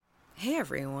Hey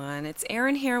everyone, it's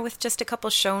Erin here with just a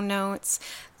couple show notes.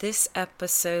 This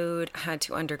episode had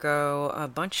to undergo a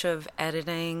bunch of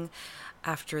editing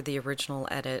after the original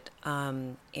edit,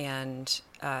 and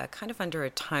kind of under a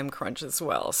time crunch as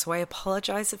well. So I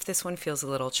apologize if this one feels a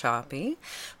little choppy.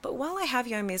 But while I have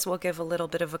you, I may as well give a little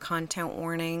bit of a content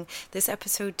warning. This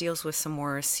episode deals with some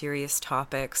more serious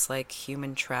topics like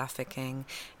human trafficking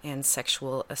and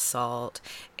sexual assault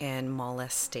and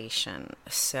molestation.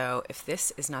 So if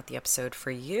this is not the episode for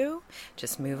you,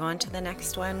 just move on to the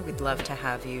next one. We'd love to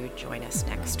have you join us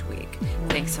next week.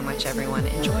 Thanks so much, everyone.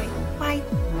 Enjoy. Bye.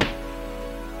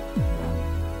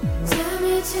 Tell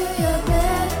me to your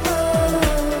bedpost.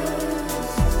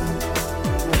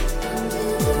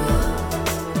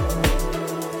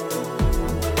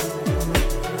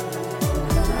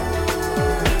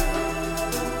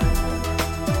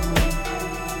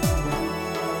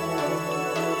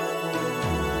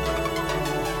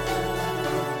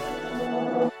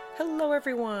 Hello,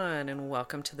 everyone, and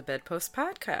welcome to the Bedpost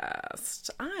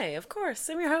Podcast. I, of course,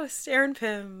 am your host, Erin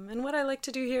Pym, and what I like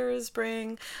to do here is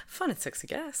bring fun and sexy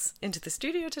guests into the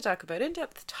studio to talk about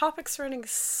in-depth topics surrounding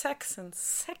sex and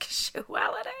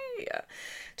sexuality.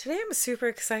 Today, I'm super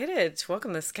excited to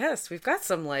welcome this guest. We've got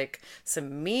some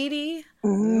meaty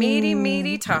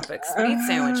topics. Meat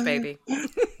sandwich, baby.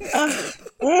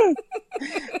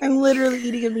 I'm literally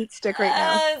eating a meat stick right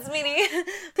now. It's meaty.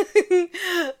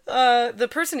 The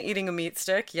person eating a meat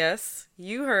stick, yes,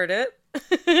 you heard it.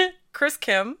 Chris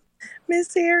Kim.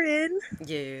 Miss Erin,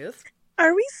 Yes.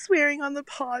 are we swearing on the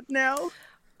pod now?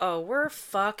 Oh, we're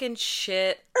fucking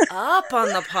shit up on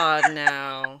the pod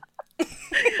now.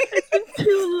 It's been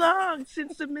too long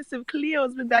since Submissive Cleo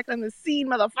has been back on the scene,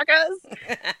 motherfuckers.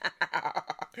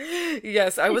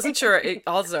 Yes, I wasn't sure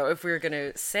also if we were going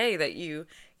to say that you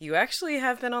actually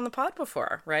have been on the pod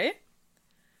before, right?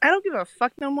 I don't give a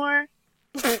fuck no more.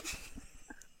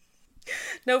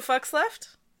 No fucks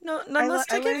left? No, none less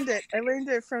I taken? learned it. I learned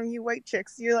it from you white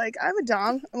chicks. You're like, I'm a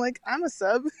dom. I'm like, I'm a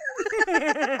sub.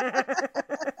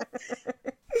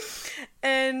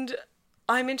 And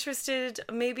I'm interested,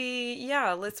 maybe,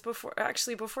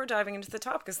 before diving into the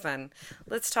topics then,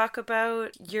 let's talk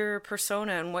about your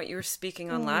persona and what you were speaking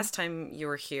on last time you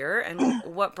were here and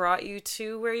what brought you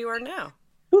to where you are now.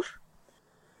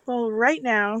 Well, right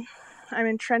now, I'm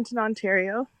in Trenton,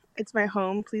 Ontario. It's my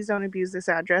home. Please don't abuse this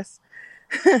address.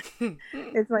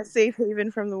 It's my safe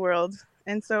haven from the world.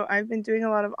 And so I've been doing a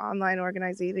lot of online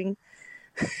organizing.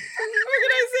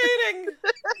 Organizing!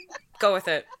 Go with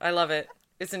it. I love it.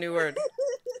 It's a new word.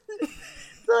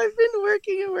 So I've been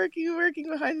working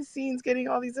behind the scenes, getting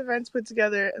all these events put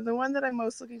together. And the one that I'm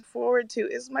most looking forward to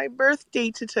is my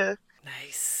birthday to.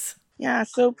 Nice. Yeah,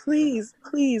 so please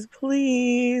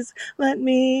let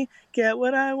me get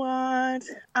what I want.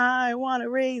 I want to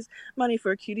raise money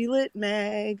for Cutie Lit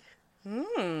Mag.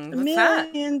 What's $1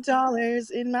 that? million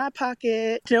in my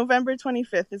pocket. November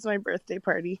 25th is my birthday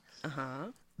party. Uh-huh.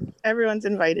 Everyone's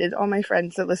invited. All my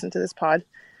friends that listen to this pod.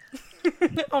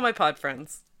 All my pod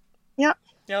friends. Yeah.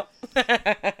 Yep.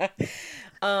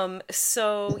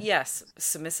 So, yes,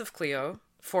 Submissive Cleo,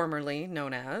 formerly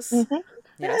known as. Mm-hmm.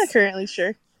 Yes. Yeah, currently,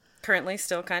 sure. Currently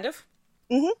still, kind of.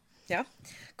 Mm-hmm. Yeah.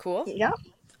 Cool. Yeah.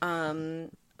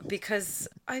 Because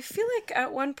I feel like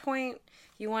at one point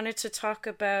you wanted to talk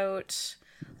about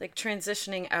like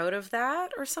transitioning out of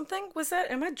that or something.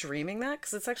 Am I dreaming that?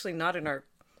 Because it's actually not in our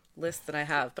list that I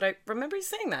have. But I remember you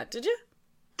saying that. Did you?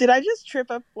 Did I just trip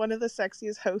up one of the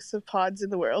sexiest hosts of pods in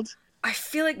the world? I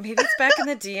feel like maybe it's back in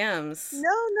the DMs.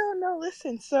 No.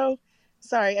 Listen. So,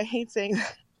 sorry, I hate saying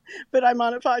that, but I'm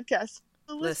on a podcast.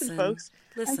 So listen, folks.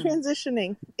 Listen. I'm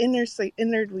transitioning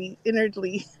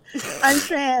inwardly. I'm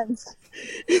trans.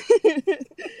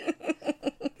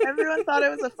 Everyone thought I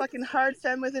was a fucking hard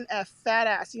femme with an F, fat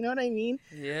ass. You know what I mean?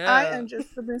 Yeah. I am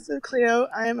just Submissive Cleo.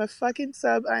 I am a fucking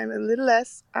sub. I am a little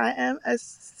S. I am a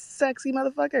sexy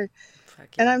motherfucker. Fuck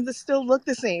And yeah. I'm still look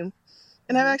the same.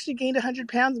 And I've actually gained 100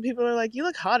 pounds, and people are like, "You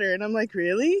look hotter," and I'm like,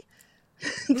 "Really?"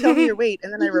 Tell me your weight,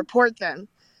 and then I report them.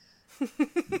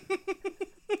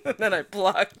 And then I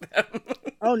block them.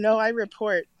 Oh no, I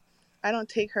report. I don't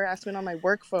take harassment on my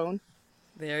work phone.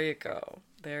 There you go.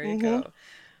 There you go.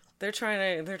 They're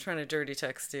trying to dirty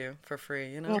text you for free,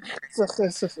 you know?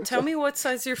 Tell me what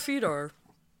size your feet are.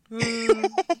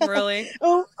 Really?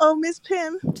 Oh, Miss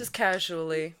Pim. Just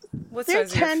casually. What They're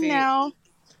size are your 10 feet? now.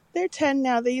 They're 10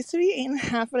 now. They used to be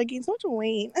 8.5, but I gained so much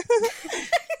weight.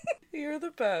 You're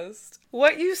the best.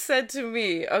 What you said to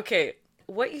me, okay,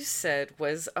 what you said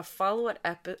was a follow-up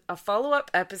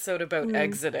episode about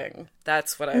exiting.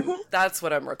 That's what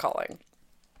I'm recalling.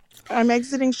 I'm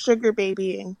exiting sugar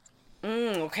babying.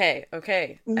 Okay,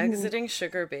 okay. Mm-hmm. Exiting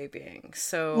sugar babying.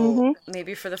 So Mm-hmm.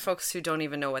 maybe for the folks who don't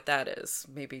even know what that is,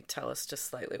 maybe tell us just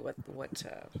slightly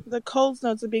The Coles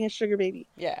notes of being a sugar baby.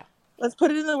 yeah. Let's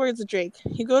put it in the words of Drake.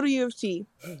 You go to U of T.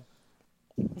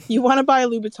 You want to buy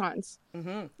Louboutins.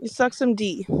 Mm-hmm. You suck some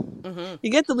D. Mm-hmm. You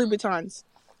get the Louboutins,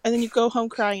 and then you go home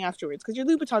crying afterwards because your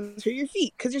Louboutins hurt your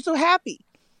feet because you're so happy.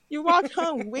 You walked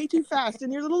home way too fast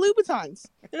in your little Louboutins.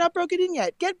 They're not broken in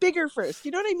yet. Get bigger first. You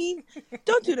know what I mean?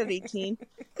 Don't do it at 18.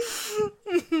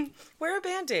 Wear a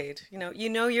band-aid. You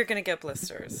know you're gonna get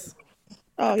blisters.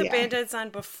 Oh Put the yeah. band-aids on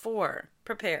before.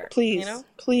 Prepare, you Please, know?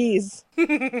 please.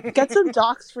 Get some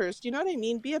docs first. You know what I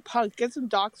mean? Be a punk. Get some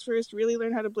docs first. Really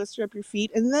learn how to blister up your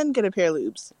feet, and then get a pair of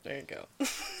lubes. There you go.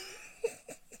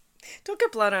 Don't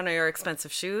get blood on your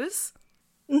expensive shoes.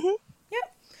 Mm-hmm.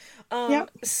 Yep.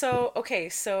 Yep.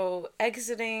 So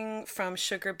exiting from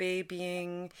sugar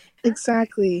babying.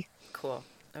 Exactly. Cool.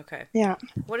 Okay. Yeah.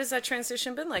 What has that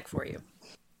transition been like for you?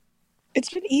 It's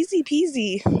been easy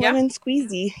peasy, Yeah. lemon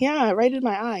squeezy. Yeah, right in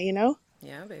my eye, you know?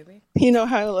 Yeah, baby. You know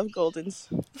how I love Goldens.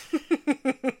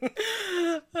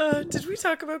 Did we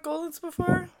talk about Goldens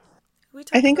before? We I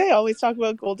talk think about I always talk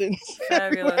about Goldens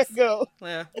everywhere I fabulous. go.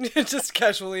 Yeah, just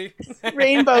casually.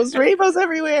 Rainbows, rainbows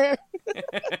everywhere.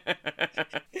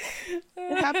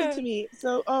 It happened to me.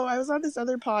 So, I was on this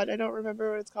other pod. I don't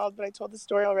remember what it's called, but I told the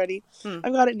story already.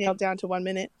 I've got it nailed down to 1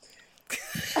 minute.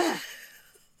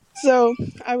 So,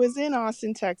 I was in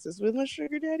Austin, Texas with my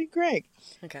sugar daddy, Greg.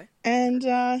 Okay. And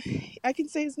I can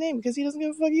say his name because he doesn't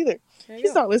give a fuck either. There you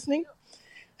He's go. not listening.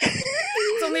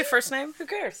 It's only a first name. Who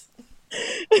cares?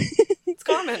 It's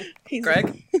common. He's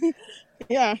Greg.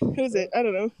 Yeah, who's it? I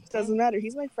don't know. Doesn't matter.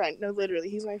 He's my friend. No, literally,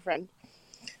 he's my friend.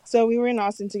 So we were in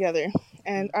Austin together,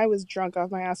 and I was drunk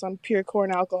off my ass on pure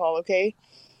corn alcohol, okay?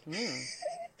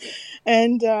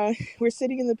 And we're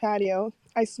sitting in the patio.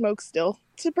 I smoke still.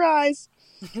 Surprise!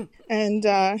 And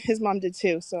his mom did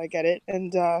too, so I get it.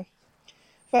 And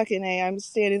fucking A, I'm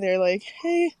standing there like,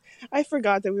 hey, I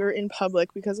forgot that we were in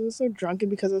public because I was so drunk and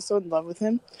because I was so in love with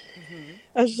him.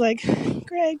 I was just like,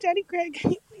 Greg, Daddy Greg,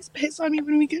 can you please piss on me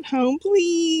when we get home,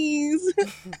 please?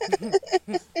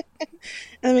 And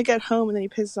then we get home and then he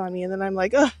pisses on me and then I'm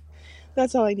like, oh,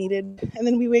 that's all I needed. And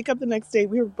then we wake up the next day.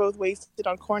 We were both wasted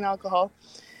on corn alcohol.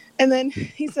 And then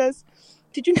he says,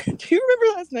 do you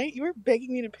remember last night you were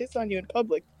begging me to piss on you in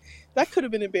public? That could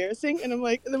have been embarrassing. And I'm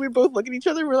like, and then we both look at each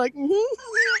other and we're like,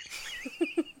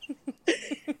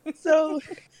 So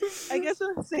I guess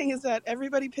what I'm saying is that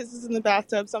everybody pisses in the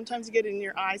bathtub. Sometimes you get it in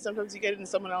your eye. Sometimes you get it in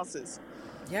someone else's.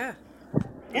 Yeah. That's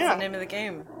Yeah. the name of the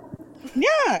game.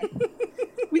 Yeah.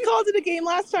 We called it a game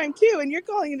last time too, and you're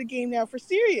calling it a game now for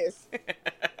serious.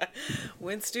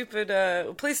 Win stupid,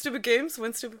 play stupid games,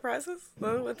 win stupid prizes. Is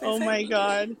that what they Oh say? my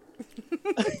god.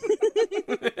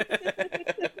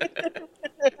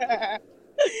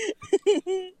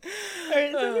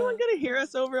 Is anyone gonna hear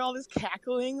us over all this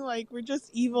cackling? Like we're just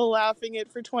evil laughing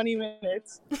it for 20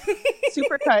 minutes.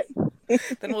 Super cut.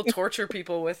 Then we'll torture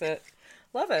people with it.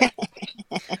 Love it.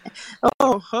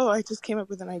 Oh, I just came up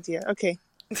with an idea. Okay.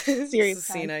 This is a Serious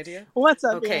scene time. idea. What's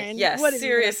up, Okay, Aaron? yes, What have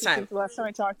serious you been up to time. since the last time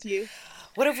I talked to you?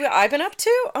 What have I been up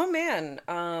to? Oh man,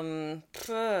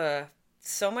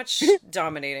 so much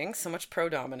dominating, so much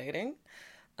pro-dominating.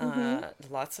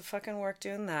 Lots of fucking work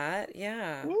doing that.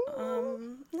 Yeah.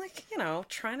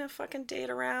 Trying to fucking date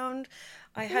around.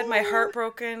 I had my heart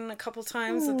broken a couple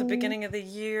times at the beginning of the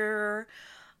year.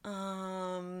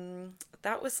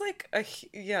 That was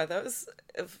that was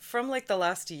from like the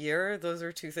last year. Those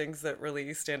are two things that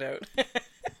really stand out.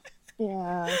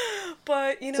 Yeah.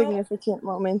 But, Significant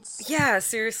moments. yeah,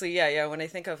 seriously, yeah. When I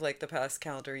think of like the past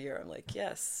calendar year, I'm like,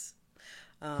 yes.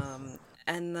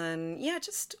 And then, yeah,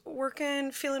 just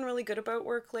working, feeling really good about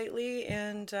work lately,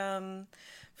 and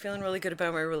feeling really good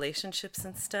about my relationships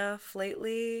and stuff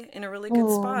lately. In a really good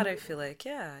spot, I feel like.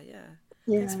 Yeah.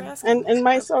 Thanks for asking. And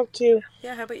myself too.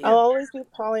 Yeah, how about you? I'll always be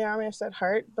polyamorous at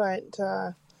heart, but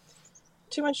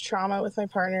too much trauma with my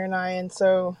partner and I, and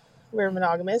so we're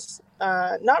monogamous.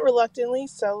 Not reluctantly,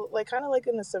 so like kind of like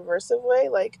in a subversive way,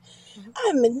 like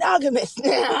I'm monogamous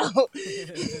now. You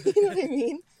know what I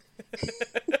mean?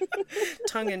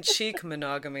 Tongue-in-cheek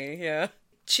monogamy, yeah.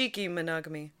 Cheeky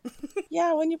monogamy.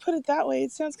 Yeah, when you put it that way,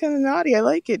 it sounds kind of naughty. I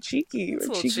like it, cheeky. It's a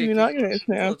We're little cheeky cheeky. monogamous It's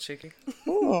a now. little cheeky.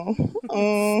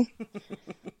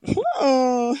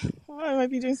 Oh, well, I might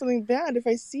be doing something bad if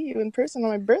I see you in person on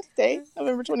my birthday,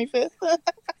 November 25th.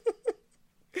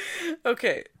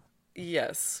 Okay.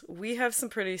 Yes, we have some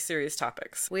pretty serious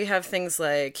topics. We have things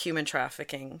like human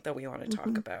trafficking that we want to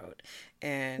talk about,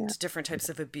 and different types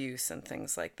of abuse and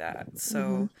things like that.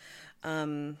 So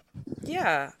Um,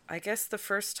 yeah, I guess the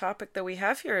first topic that we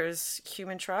have here is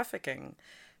human trafficking.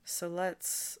 So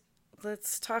let's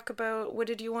talk about what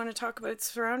did you want to talk about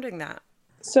surrounding that?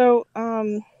 So,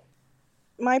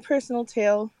 my personal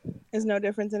tale is no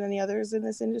different than any others in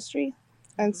this industry.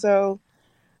 And Hmm. so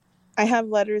I have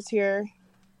letters here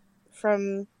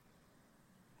from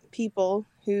people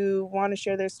who want to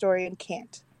share their story and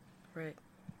can't. Right.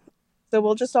 So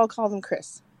we'll just all call them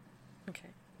Chris. Okay.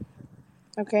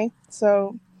 Okay?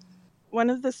 So one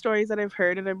of the stories that I've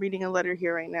heard, and I'm reading a letter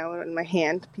here right now in my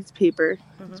hand, piece of paper.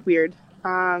 Hmm. It's weird.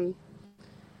 I'm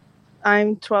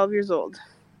 12 years old.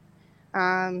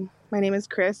 My name is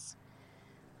Chris.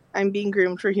 I'm being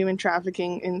groomed for human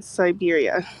trafficking in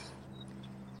Siberia.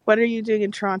 What are you doing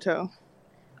in Toronto?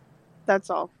 That's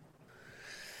all.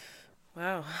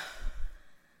 Wow.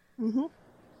 Mm-hmm.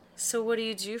 So what do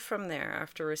you do from there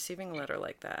after receiving a letter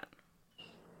like that?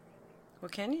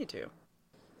 What can you do?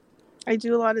 I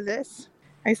do a lot of this.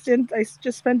 I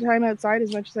just spend time outside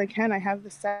as much as I can. I have the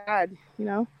sad, you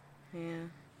know? Yeah.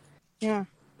 Yeah.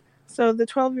 So the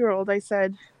 12-year-old, I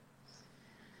said,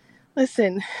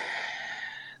 listen,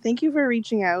 thank you for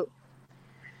reaching out.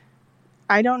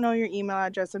 I don't know your email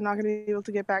address. I'm not going to be able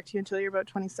to get back to you until you're about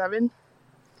 27.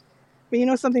 But you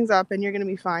know something's up and you're going to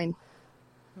be fine.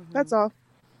 Hmm. That's all.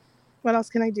 What else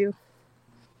can I do?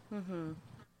 Hmm.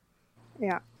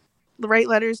 Yeah. Write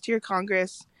letters to your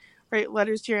Congress. Write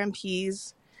letters to your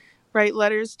MPs. Write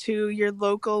letters to your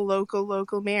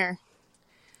local mayor.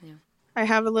 Yeah. I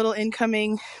have a little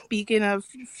incoming beacon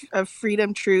of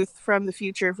freedom truth from the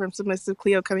future from Submissive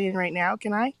Cleo coming in right now.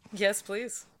 Can I? Yes,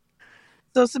 please.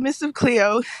 So Submissive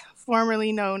Cleo,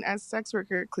 formerly known as Sex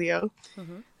Worker Cleo,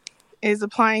 Hmm. is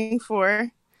applying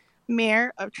for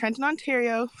Mayor of Trenton,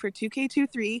 Ontario for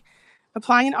 2K23.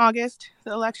 Applying in August.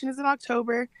 The election is in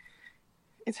October.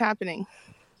 It's happening.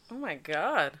 Oh my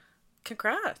God.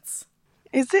 Congrats.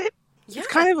 Is it? It's Yeah.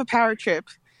 kind of a power trip.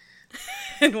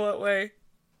 In what way?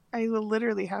 I will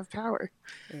literally have power.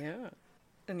 Yeah.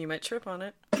 And you might trip on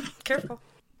it. Careful.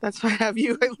 That's why I have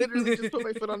you. I literally just put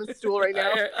my foot on a stool right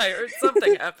now. I heard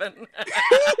something happen.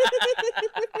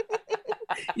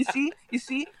 You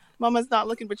see, Mama's not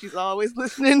looking, but she's always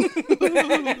listening.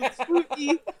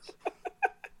 Spooky.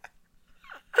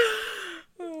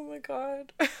 Oh my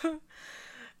God.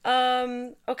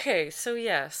 Okay, so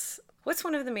yes. What's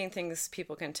one of the main things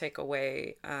people can take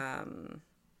away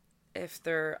if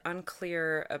they're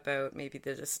unclear about maybe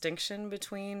the distinction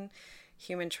between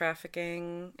human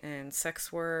trafficking and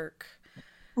sex work?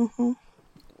 Mm-hmm.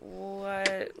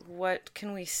 What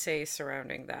can we say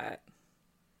surrounding that?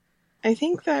 I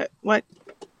think that what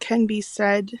can be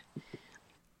said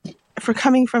for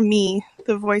coming from me,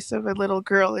 the voice of a little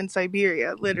girl in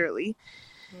Siberia, literally,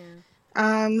 Yeah.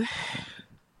 um,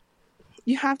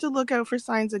 you have to look out for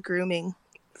signs of grooming,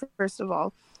 first of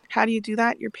all. How do you do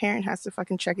that? Your parent has to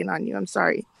fucking check in on you. I'm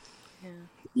sorry. Yeah.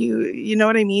 You know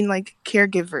what I mean? Like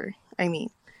caregiver, I mean.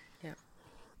 Yeah.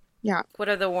 Yeah. What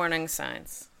are the warning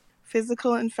signs?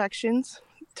 Physical infections,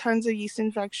 tons of yeast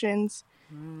infections,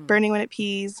 Mm. burning when it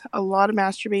pees, a lot of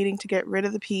masturbating to get rid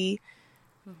of the pee,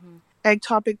 Hmm.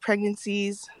 ectopic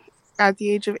pregnancies at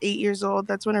the age of 8 years old.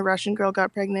 That's when a Russian girl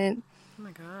got pregnant. Oh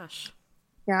my gosh.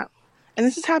 Yeah. And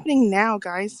this is happening now,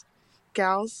 guys,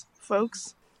 gals,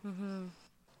 folks. Hmm.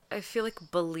 I feel like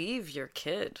believe your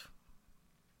kid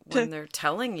To, when they're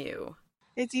telling you.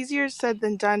 it's easier said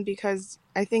than done because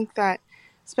I think that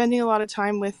spending a lot of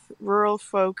time with rural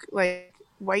folk, like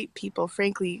white people,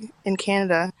 frankly, in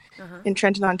Canada, Uh-huh. in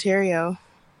Trenton, Ontario,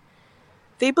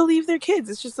 they believe their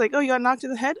kids. It's just like, oh, you got knocked in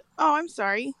the head? Oh, I'm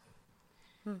sorry.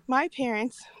 Hmm. My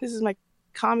parents, this is my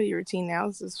comedy routine now.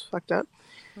 This is fucked up.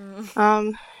 Hmm.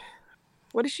 Um,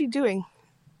 what is she doing?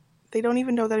 They don't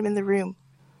even know that I'm in the room.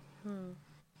 Hmm.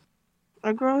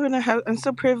 I grew up in a house. I'm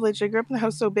so privileged. I grew up in a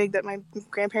house so big that my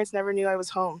grandparents never knew I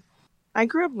was home. I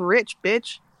grew up rich,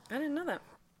 bitch. I didn't know that.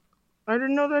 I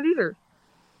didn't know that either.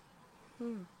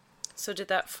 Hmm. So did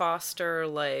that foster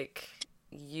like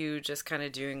you just kind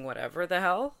of doing whatever the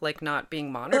hell? Like not being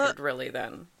Uh, monitored really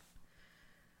then?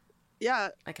 yeah.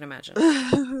 I can imagine.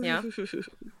 Yeah?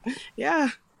 Yeah.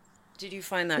 Did you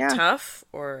find that Yeah. tough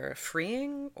or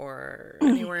freeing or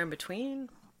anywhere in between?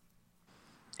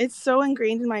 It's so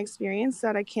ingrained in my experience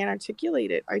that I can't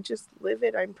articulate it. I just live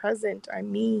it. I'm present.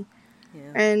 I'm me.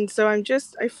 Yeah. And so I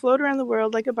float around the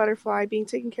world like a butterfly, being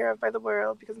taken care of by the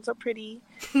world because I'm so pretty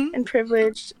and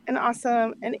privileged and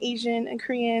awesome and Asian and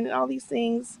Korean and all these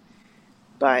things.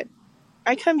 But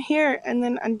I come here and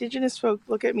then Indigenous folk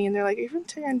look at me and they're like, are you from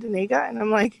Tyendinaga? And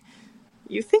I'm like,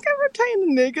 you think I'm from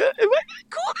Tyendinaga? Am I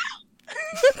cool?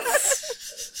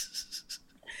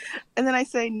 And then I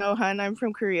say, no, hun, I'm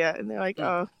from Korea. And they're like,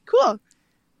 oh, cool.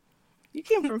 You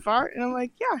came from far. And I'm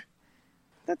like, yeah,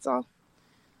 that's all.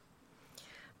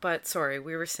 But sorry,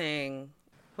 we were saying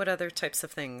what other types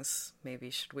of things maybe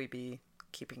should we be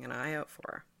keeping an eye out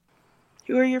for?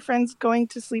 Who are your friends going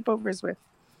to sleepovers with?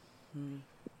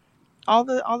 All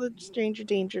the stranger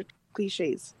danger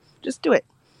cliches. Just do it.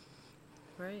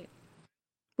 Right.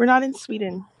 We're not in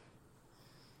Sweden.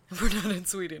 We're not in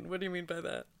Sweden. What do you mean by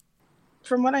that?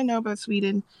 From what I know about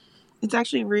Sweden, it's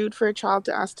actually rude for a child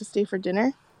to ask to stay for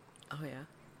dinner. Oh, yeah.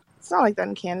 It's not like that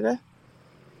in Canada.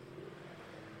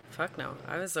 Fuck no.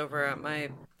 I was over at my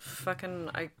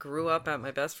I grew up at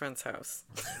my best friend's house.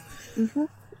 Mm-hmm.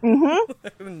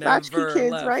 Mm-hmm. Latchkey Never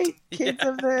kids, left. right? Yeah.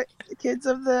 Kids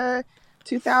of the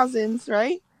 2000s,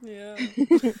 right? Yeah.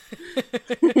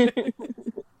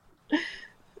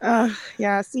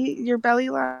 Yeah. See, your belly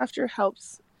laughter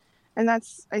helps, and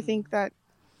that's I think that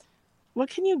what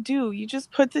can you do? You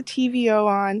just put the TVO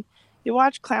on. You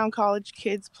watch Clown College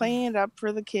Kids playing it up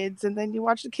for the kids, and then you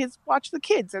watch the kids watch the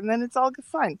kids, and then it's all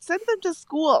fun. Send them to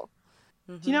school.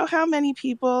 Do you Mm-hmm. know how many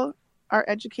people are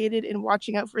educated in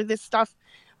watching out for this stuff,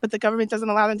 but the government doesn't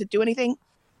allow them to do anything?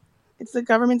 It's the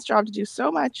government's job to do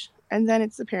so much, and then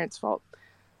it's the parents' fault.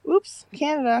 Oops,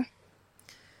 Canada.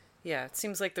 Yeah, it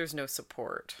seems like there's no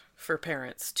support for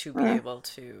parents to be Uh, able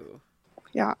to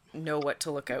yeah, know what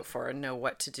to look out for and know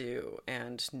what to do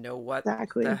and know what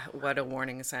exactly. what a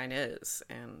warning sign is.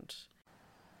 And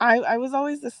I was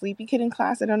always the sleepy kid in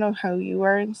class. I don't know how you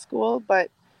are in school, but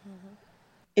mm-hmm.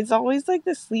 it's always like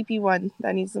the sleepy one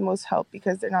that needs the most help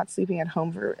because they're not sleeping at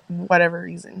home for whatever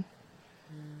reason.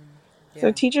 So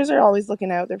Yeah. teachers are always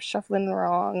looking out. They're shuffling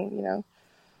wrong.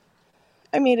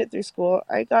 I made it through school.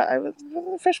 I was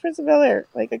the Fresh Prince of Bel-Air.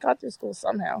 Like I got through school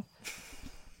somehow.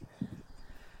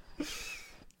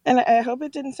 And I hope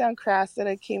it didn't sound crass that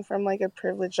I came from like a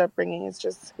privileged upbringing. It's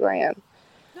just who I am.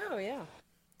 No, yeah.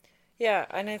 Yeah,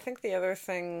 and I think the other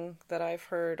thing that I've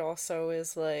heard also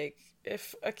is like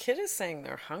if a kid is saying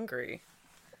they're hungry,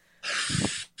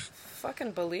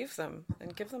 fucking believe them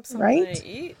and give them something to Right?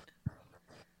 eat.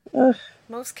 Ugh,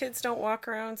 Most kids don't walk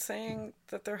around saying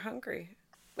that they're hungry.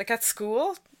 Like at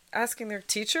school, asking their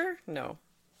teacher? No.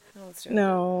 No one's doing that.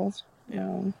 no, Yeah.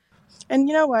 no. And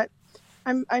you know what?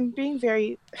 I'm being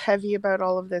very heavy about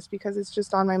all of this because it's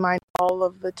just on my mind all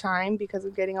of the time because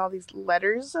of getting all these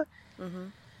letters. Mm-hmm.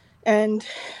 And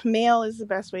mail is the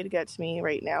best way to get to me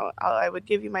right now. I would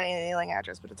give you my mailing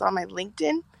address, but it's on my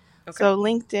LinkedIn. Okay. So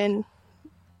LinkedIn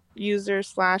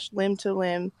user/limb to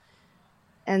limb,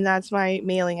 and that's my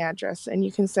mailing address. And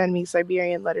you can send me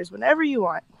Siberian letters whenever you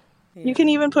want. You Yeah. can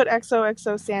even put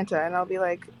XOXO Santa, and I'll be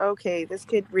like, okay, this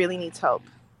kid really needs help.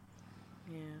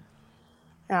 Yeah.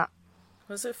 Yeah,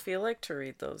 What does it feel like to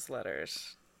read those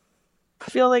letters? I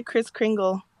feel like Kris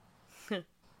Kringle.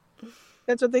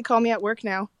 That's what they call me at work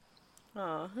now.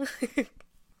 Aw.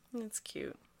 That's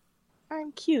cute.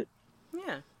 I'm cute.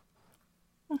 Yeah.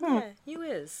 Mm-hmm. Yeah, you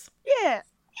is. Yeah,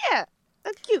 yeah,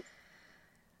 that's cute.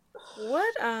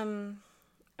 What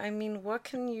I mean, what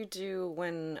can you do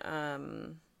when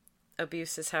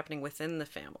abuse is happening within the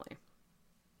family?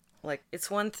 Like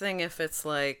it's one thing if it's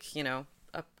like,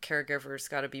 a caregiver's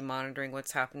got to be monitoring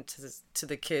what's happened to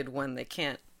the kid when they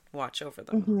can't watch over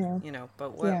them, Mm-hmm.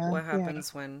 but Yeah, what yeah.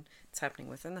 happens when it's happening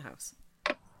within the house?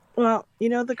 Well, you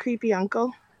know the creepy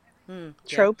uncle Yeah.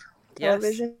 trope Yes.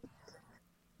 television.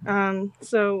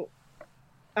 So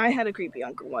I had a creepy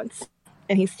uncle once,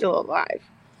 and he's still alive.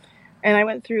 And I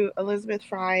went through Elizabeth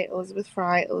Fry,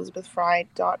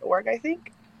 ElizabethFry.org, I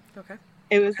think. Okay.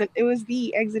 It was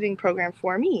the exiting program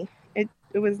for me. It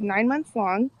was 9 months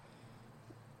long.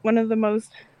 One of the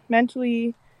most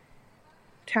mentally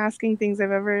tasking things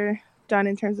I've ever done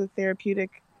in terms of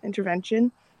therapeutic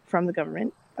intervention from the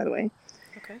government, by the way.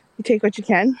 Okay. You take what you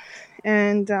can.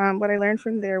 And what I learned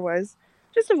from there was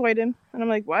just avoid him. And I'm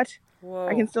like, what?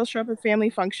 I can Whoa. still show up at family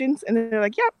functions. And they're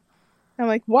like, yep. And I'm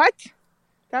like, what?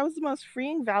 That was the most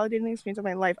freeing, validating experience of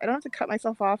my life. I don't have to cut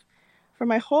myself off from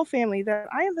my whole family that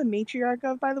I am the matriarch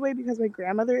of, by the way, because my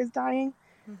grandmother is dying.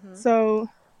 Mm-hmm. So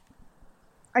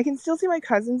I can still see my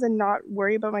cousins and not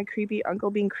worry about my creepy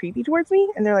uncle being creepy towards me.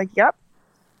 And they're like, yep,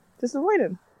 just avoid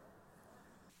him.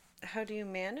 How do you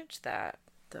manage that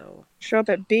though? Show up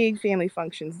at big family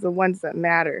functions, the ones that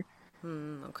matter: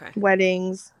 Okay.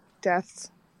 weddings,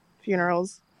 deaths,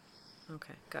 funerals.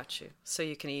 Okay, got you. So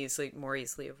you can more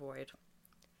easily avoid.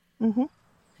 Mm-hmm.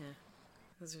 Yeah,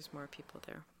 because there's more people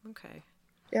there. Okay.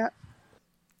 Yeah.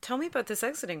 Tell me about this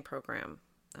exiting program.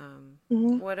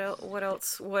 Mm-hmm. What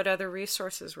else? What other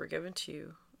resources were given to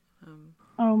you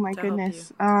Oh my to help you?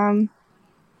 goodness.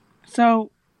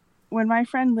 So when my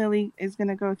friend Lily is going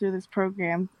to go through this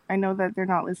program, I know that they're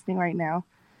not listening right now.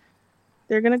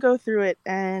 They're going to go through it,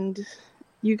 and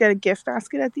you get a gift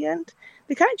basket at the end.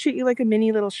 They kind of treat you like a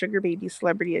mini little sugar baby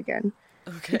celebrity again.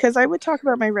 Okay. Because I would talk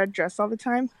about my red dress all the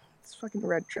time. It's fucking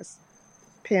red dress.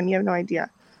 Pam, you have no idea.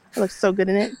 I look so good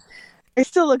in it. I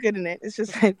still look good in it. It's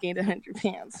just I've gained 100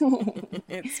 pounds.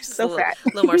 It's just so fat. A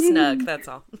little more snug, that's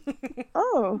all.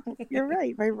 Oh, you're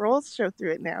right. My rolls show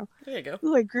through it now. There you go.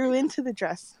 Ooh, I grew into the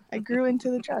dress.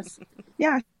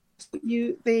 Yeah.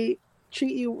 They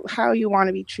treat you how you want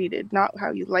to be treated, not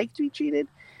how you like to be treated,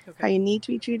 how you need to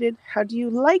be treated. How do you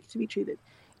like to be treated?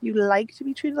 You like to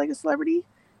be treated like a celebrity?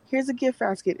 Here's a gift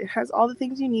basket. It has all the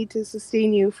things you need to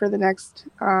sustain you for the next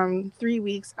 3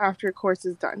 weeks after a course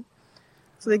is done.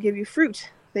 So they give you fruit.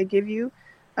 They give you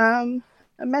a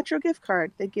Metro gift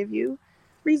card. They give you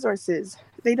resources.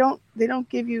 They don't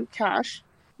give you cash,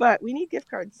 but we need gift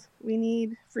cards. We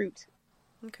need fruit.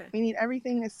 Okay. We need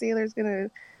everything a sailor's gonna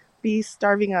be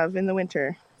starving of in the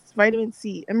winter. It's vitamin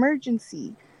C.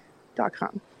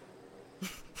 Emergency.com.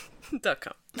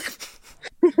 .com.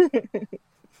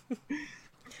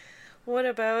 What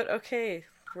about, okay,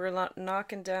 we're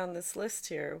knocking down this list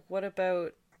here. What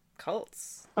about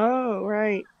cults? Oh,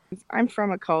 right. I'm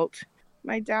from a cult.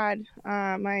 My dad,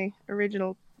 my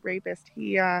original rapist,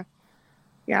 he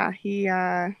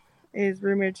is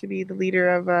rumored to be the leader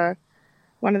of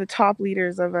one of the top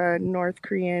leaders of a North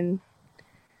Korean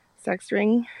sex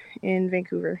ring in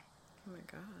Vancouver. Oh my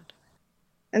God.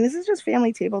 And this is just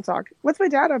family table talk. What's my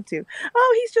dad up to?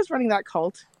 Oh, he's just running that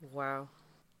cult. Wow.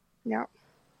 Yeah.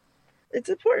 It's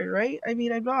important, right? I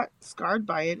mean, I'm not scarred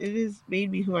by it. It has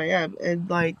made me who I am. And,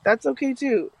 like, that's okay,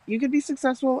 too. You could be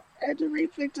successful and a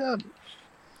rape victim.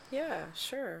 Yeah,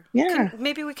 sure. Yeah.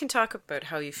 Maybe we can talk about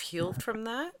how you've healed from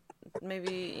that.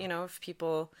 Maybe, if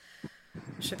people...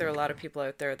 I'm sure there are a lot of people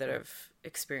out there that have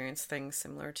experienced things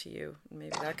similar to you.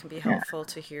 Maybe that can be helpful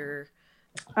to hear.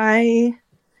 I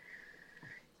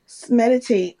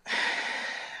meditate.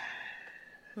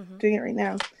 Doing it right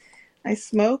now. I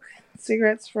smoke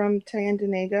cigarettes from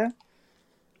Tyendinaga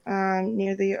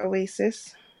near the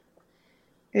Oasis.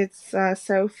 It's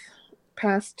south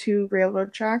past 2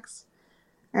 railroad tracks.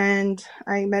 And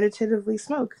I meditatively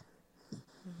smoke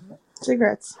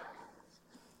cigarettes.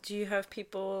 Do you have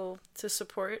people to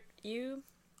support you?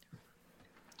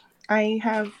 I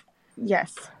have,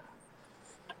 yes.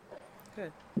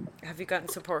 Good. Have you gotten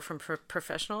support from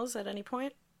professionals at any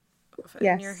point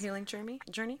Yes. in your healing journey?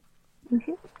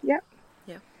 Yeah.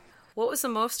 Yeah. What was the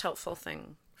most helpful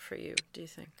thing for you, do you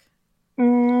think?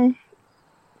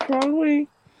 Probably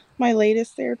my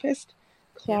latest therapist,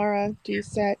 Clara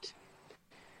Doucette.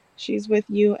 She's with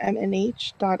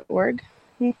umnh.org.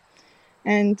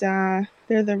 And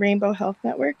they're the Rainbow Health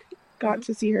Network. Got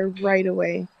to see her right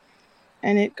away.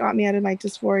 And it got me out of my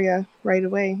dysphoria right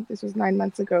away. This was 9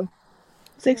 months ago.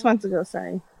 6 months ago,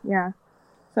 sorry. Yeah.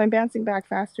 So I'm bouncing back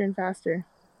faster and faster.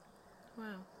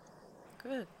 Wow.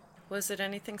 Good. Was it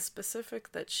anything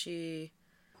specific that she...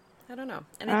 I don't know.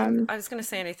 Anything, I was going to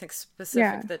say anything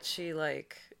specific that she,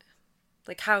 like,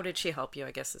 how did she help you,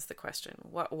 I guess is the question.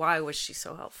 Why was she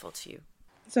so helpful to you?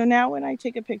 So now when I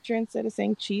take a picture, instead of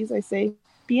saying cheese, I say,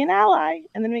 be an ally.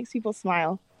 And then it makes people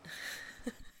smile.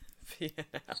 Be an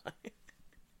ally.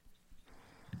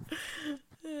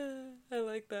 I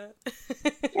like that.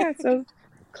 Yeah, so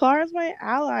Clara's my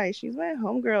ally. She's my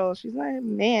homegirl. She's my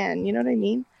man. You know what I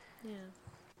mean? Yeah.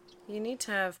 You need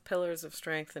to have pillars of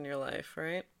strength in your life,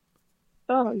 right?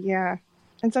 Oh, yeah.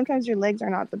 And sometimes your legs are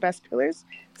not the best pillars.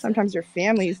 Sometimes your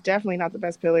family is definitely not the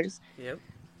best pillars. Yep.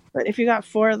 But if you got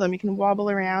 4 of them, you can wobble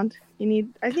around.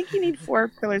 I think you need 4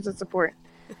 pillars of support.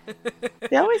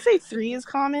 They always say 3 is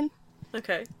common.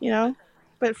 Okay.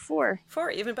 But 4.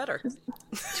 4, even better.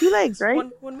 2 legs,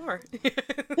 right? One more.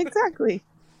 Exactly.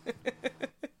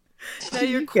 Now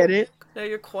you're get it. Now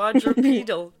you're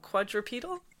quadrupedal.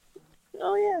 Quadrupedal?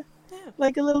 Oh yeah. Yeah.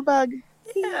 Like a little bug.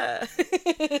 Yeah.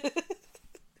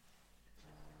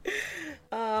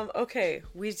 Okay,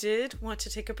 we did want to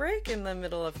take a break in the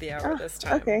middle of the hour this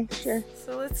time. Okay, sure.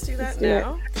 So let's do that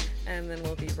now, and then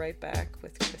we'll be right back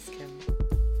with Chris Kim.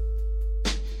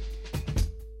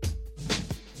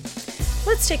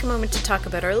 Let's take a moment to talk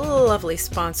about our lovely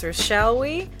sponsors, shall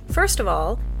we? First of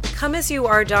all,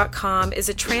 ComeAsYouAre.com is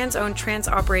a trans-owned,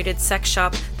 trans-operated sex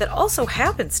shop that also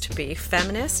happens to be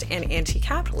feminist and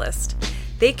anti-capitalist.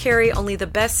 They carry only the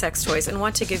best sex toys and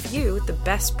want to give you the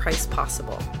best price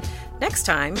possible. Next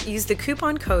time, use the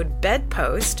coupon code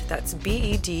BEDPOST, that's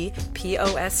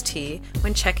BEDPOST,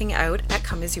 when checking out at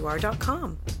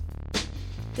ComeAsYouAre.com.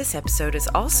 This episode is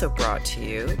also brought to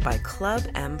you by Club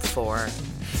M4.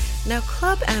 Now,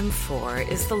 Club M4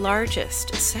 is the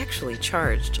largest sexually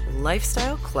charged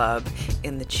lifestyle club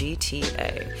in the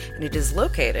GTA, and it is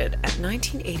located at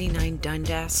 1989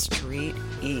 Dundas Street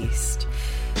East.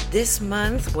 This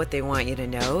month, what they want you to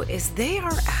know is they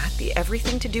are at the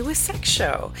Everything to Do with Sex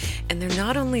show, and they're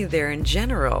not only there in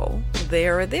general, they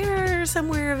are there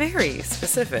somewhere very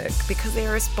specific because they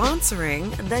are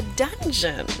sponsoring the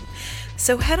dungeon.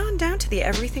 So head on down to the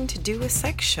Everything to Do with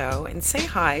Sex show and say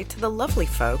hi to the lovely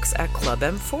folks at Club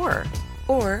M4.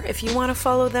 Or if you want to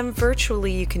follow them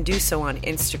virtually, you can do so on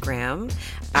Instagram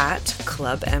at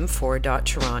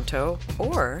clubm4.toronto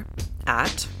or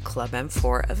at Club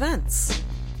M4 Events.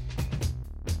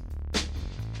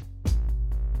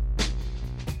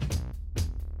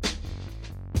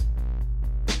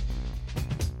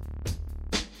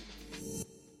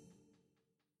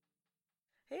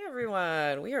 Hey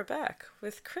everyone, we are back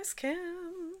with Chris Kim.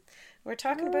 We're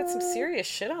talking about some serious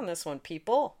shit on this one,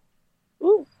 people.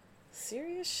 Ooh,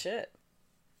 Serious shit.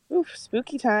 ooh,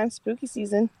 spooky time, spooky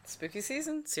season. Spooky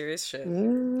season, serious shit.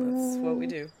 That's what we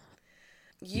do.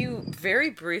 You very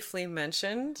briefly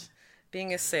mentioned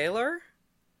being a sailor.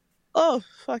 Oh,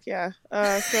 fuck yeah.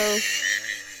 So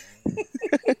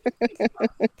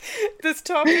This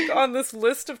topic on this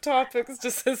list of topics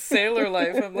just says sailor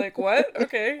life. I'm like, what?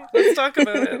 Okay, let's talk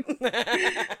about it.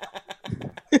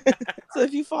 So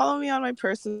if you follow me on my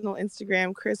personal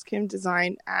Instagram, Chris Kim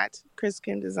Design at Chris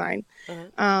Kim Design,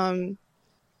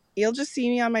 you'll just see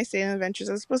me on my sailing adventures.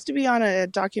 I was supposed to be on a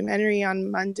documentary on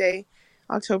Monday,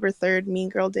 October 3rd, Mean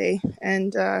Girl Day,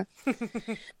 and the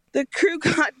crew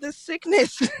got the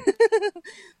sickness.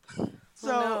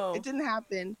 So It didn't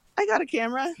happen. I got a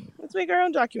camera. Let's make our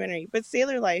own documentary. But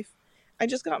sailor life, I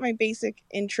just got my basic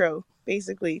intro,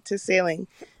 basically, to sailing.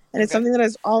 And it's something that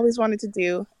I've always wanted to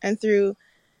do. And through,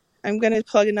 I'm going to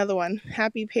plug another one,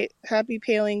 Happy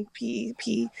Paling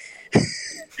PEP.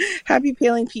 Happy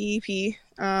Paling PEP.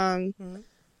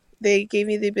 They gave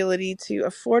me the ability to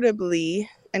affordably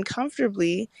and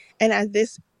comfortably, and at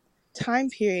this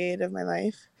time period of my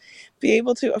life, be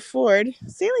able to afford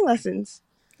sailing lessons.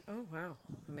 Oh, wow.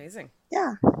 Amazing.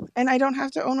 Yeah. And I don't have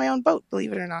to own my own boat,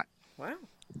 believe it or not. Wow.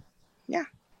 Yeah.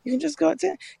 You can just go out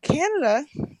to Canada,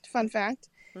 fun fact,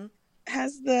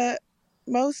 has the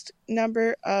most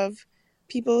number of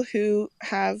people who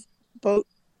have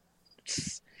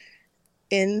boats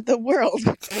in the world.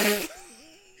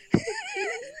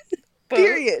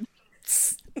 Period.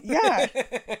 Yeah.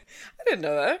 I didn't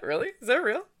know that. Really? Is that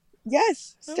real?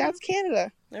 Yes. Stats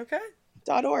Canada. Okay.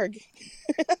 .org.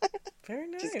 Very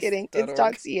nice. Just kidding. .org. It's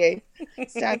 .ca.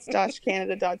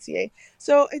 Stats-canada.ca.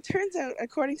 So it turns out,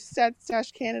 according to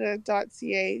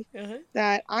stats-canada.ca,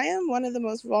 that I am one of the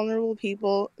most vulnerable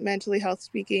people, mentally health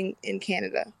speaking, in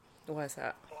Canada. Why is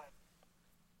that?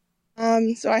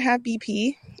 So I have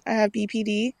BP, I have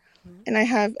BPD, and I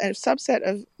have a subset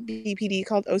of BPD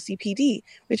called OCPD,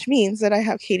 which means that I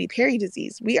have Katy Perry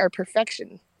disease. We are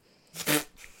perfection.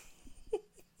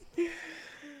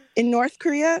 In North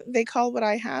Korea, they call what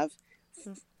I have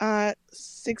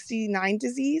 69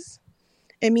 disease.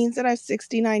 It means that I have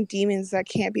 69 demons that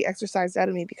can't be exorcised out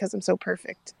of me because I'm so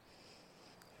perfect.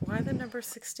 Why the number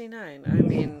 69? I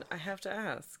mean, I have to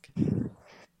ask.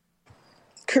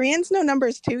 Koreans know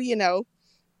numbers too, you know.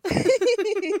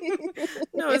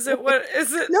 No, is it what?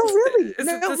 Is it? No, really. Is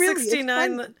No, it the really.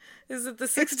 69? Is it the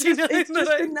 69 it's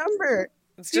just a number.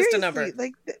 It's Seriously, just a number.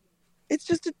 Like, it's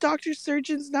just a doctor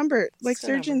surgeon's number. Like, Just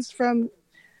a number.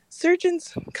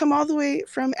 surgeons come all the way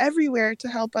from everywhere to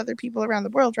help other people around the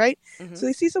world, right? So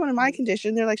they see someone in my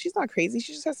condition, they're like, she's not crazy,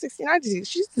 she just has 69 disease,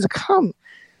 she just needs to come.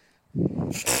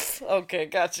 Okay,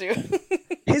 got you.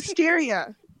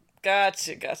 Hysteria. Got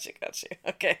you.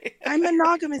 Okay. I'm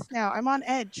monogamous now. I'm on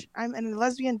edge. I'm in a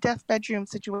lesbian death bedroom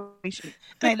situation.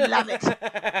 And I love it.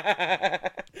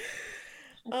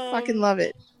 I fucking love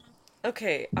it.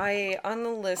 Okay, on the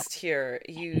list here,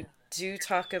 you do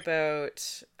talk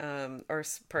about,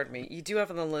 pardon me, you do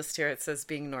have on the list here, it says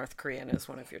being North Korean is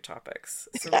one of your topics.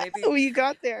 So maybe... Oh, you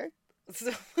got there.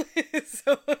 So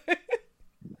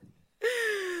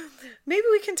maybe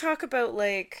we can talk about,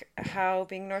 like, how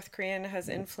being North Korean has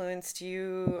influenced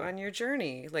you on your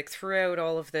journey, like, throughout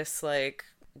all of this, like,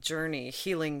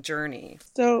 healing journey.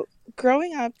 So,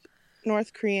 growing up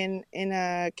North Korean in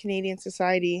a Canadian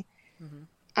society,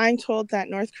 I'm told that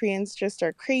North Koreans just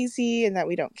are crazy and that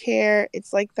we don't care.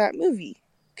 It's like that movie,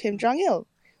 Kim Jong-il,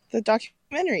 the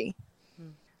documentary.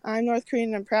 I'm North Korean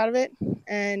and I'm proud of it.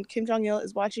 And Kim Jong-il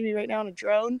is watching me right now on a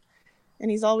drone,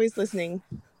 and he's always listening.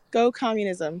 Go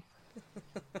communism.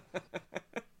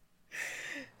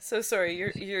 So sorry,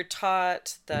 you're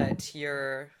taught that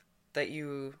you're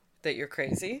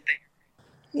crazy?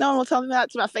 No one will tell me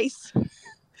that to my face.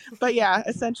 But yeah,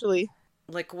 essentially.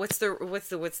 Like, what's the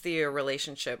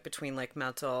relationship between like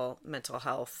mental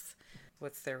health?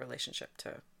 What's their relationship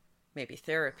to maybe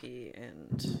therapy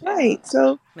and Right.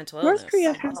 So mental illness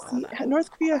and all that?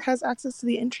 North Korea has access to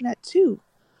the internet too.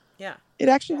 Yeah. It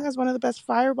actually has one of the best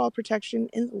firewall protection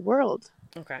in the world.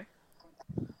 Okay.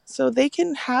 So they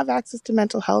can have access to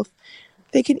mental health.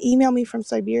 They can email me from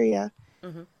Siberia.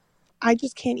 Mm-hmm. I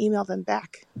just can't email them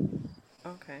back.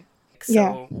 Okay.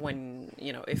 Yeah. So when,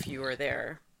 if you were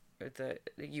there,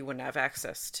 you wouldn't have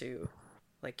access to,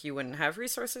 like, you wouldn't have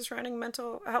resources surrounding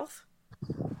mental health?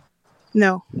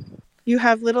 No. You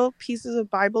have little pieces of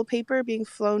Bible paper being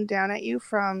flown down at you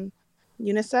from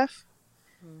UNICEF.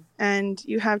 And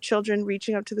you have children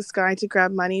reaching up to the sky to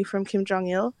grab money from Kim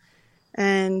Jong-il.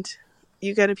 And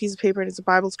you get a piece of paper and it's a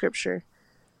Bible scripture.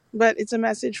 But it's a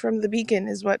message from the beacon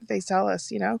is what they tell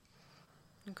us,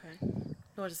 Okay.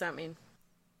 What does that mean?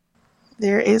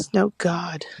 There is no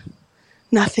God.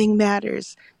 Nothing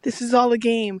matters. This is all a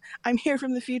game. I'm here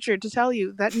from the future to tell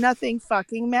you that nothing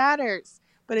fucking matters.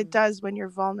 But it does when you're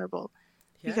vulnerable.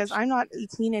 Because Yes. I'm not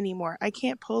 18 anymore. I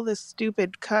can't pull this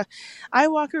stupid I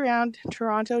walk around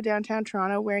downtown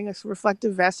Toronto, wearing a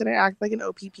reflective vest and I act like an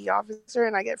OPP officer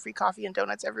and I get free coffee and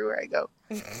donuts everywhere I go.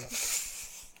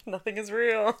 Nothing is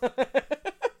real.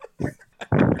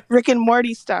 Rick and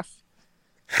Morty stuff.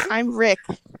 I'm Rick.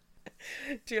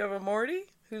 Do you have a Morty?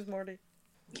 Who's Morty?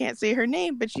 Can't say her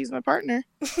name, but she's my partner.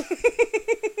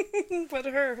 What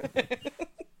her?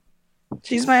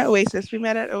 She's my Oasis. We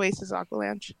met at Oasis Aqua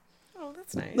Lounge. Oh,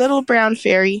 that's nice. Little brown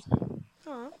fairy.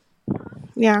 Aw.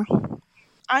 Yeah.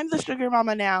 I'm the sugar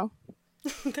mama now.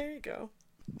 There you go.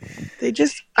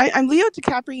 I'm Leo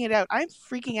DiCaprioing it out. I'm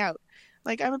freaking out.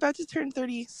 Like, I'm about to turn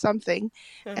 30 something.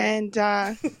 And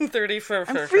 30 for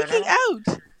I'm freaking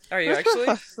out. Are you actually?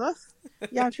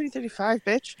 Yeah, I'm turning 35,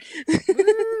 bitch.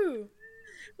 Woo!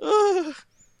 Ugh.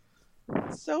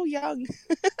 So young.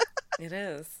 It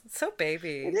is. It's so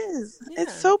baby. It is. Yeah.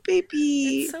 It's so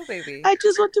baby. It's so baby. I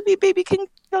just want to be baby King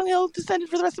Jong-il descended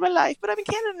for the rest of my life, but I'm in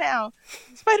Canada now.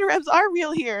 Spider webs are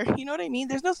real here. You know what I mean?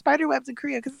 There's no spider webs in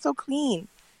Korea because it's so clean.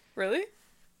 Really?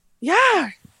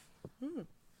 Yeah.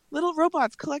 Little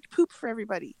robots collect poop for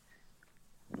everybody.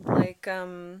 Like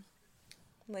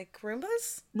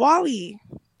Roombas? Wally.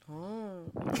 Oh.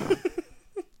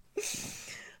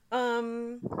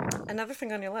 Another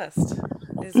thing on your list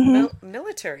is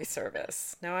military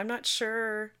service. Now, I'm not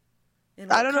sure in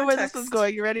what I don't know where this context. is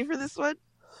going. You ready for this one?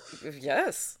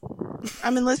 Yes.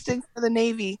 I'm enlisting for the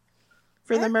Navy,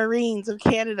 for the Marines of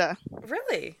Canada.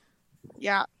 Really?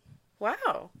 Yeah.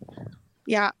 Wow.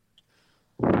 Yeah.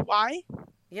 Why?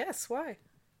 Yes, why?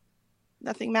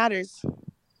 Nothing matters.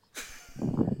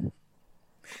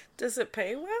 Does it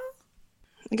pay well?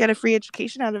 I get a free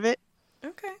education out of it.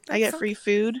 Okay. I get free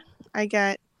food. I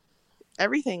get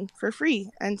everything for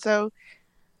free. And so,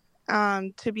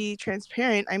 to be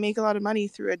transparent, I make a lot of money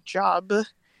through a job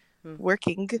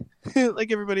working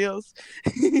like everybody else.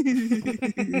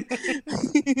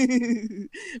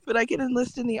 But I can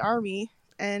enlist in the army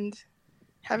and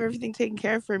have everything taken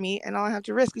care of for me, and all I have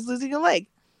to risk is losing a leg.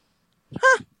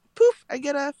 Huh. Poof. I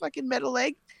get a fucking metal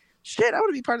leg. Shit, I want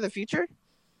to be part of the future.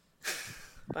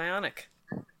 Bionic.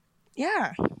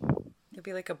 Yeah. You'd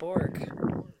be like a Borg.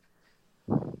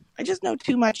 I just know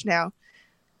too much now.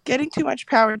 Getting too much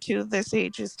power to this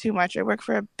age is too much. I work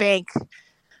for a bank.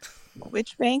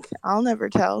 Which bank? I'll never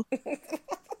tell.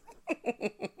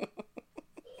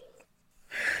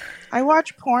 I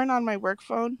watch porn on my work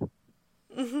phone.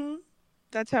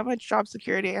 That's how much job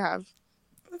security I have.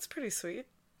 That's pretty sweet.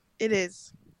 It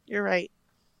is. You're right.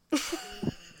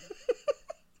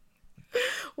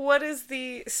 What is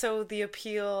the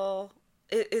appeal?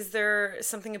 Is there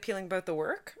something appealing about the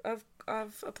work of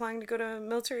applying to go to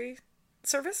military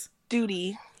service?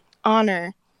 Duty,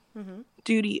 honor,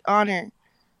 duty, honor,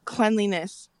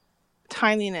 cleanliness,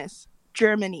 timeliness,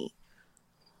 Germany.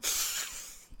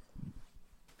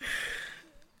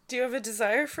 Do you have a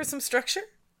desire for some structure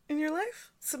in your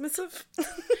life? Submissive?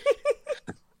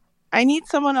 I need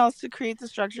someone else to create the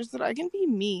structure so that I can be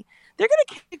me. They're going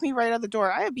to kick me right out the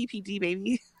door. I have BPD,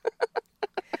 baby.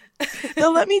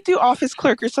 They'll let me do office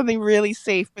clerk or something really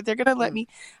safe, but they're going to let me.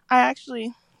 I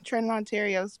actually, Trenton,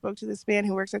 Ontario, spoke to this man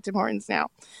who works at Tim Hortons now.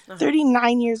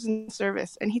 39 years in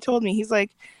service. And he told me, he's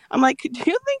like, I'm like, do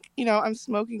you think, I'm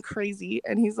smoking crazy?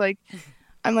 And he's like,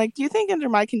 I'm like, do you think under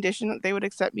my condition they would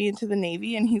accept me into the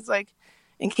Navy? And he's like,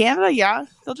 in Canada, yeah,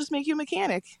 they'll just make you a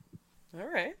mechanic. All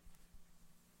right.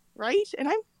 Right? And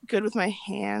I'm good with my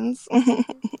hands.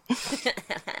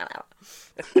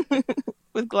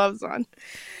 With gloves on.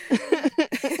 With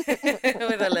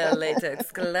a little latex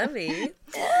That's lovely.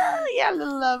 Yeah,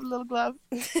 little love, little glove.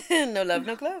 No love,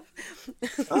 no glove.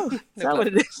 Oh, is No that glove. what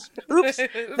it is? Oops.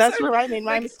 Oops, That's sorry. where I made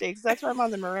my Like, mistakes. That's why I'm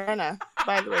on the Morena,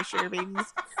 by the way, sugar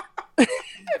babies.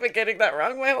 I've been getting that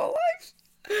wrong my whole life.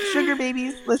 Sugar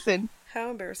babies, listen. How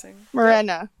embarrassing. Yep.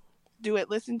 Morena. Do it.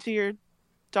 Listen to your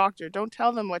doctor. Don't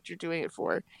tell them what you're doing it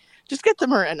for. Just get the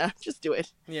Morena. Just do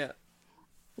it. Yeah.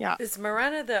 Yeah. Is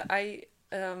Miranda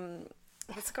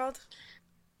what's it called?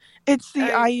 It's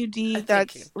the I IUD thank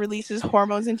that you. releases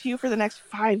hormones into you for the next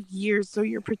 5 years. So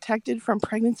you're protected from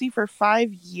pregnancy for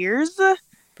 5 years?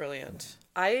 Brilliant.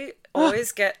 I Ugh.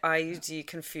 always get IUD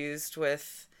confused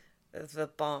with the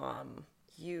bomb.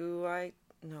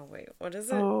 No, wait, what is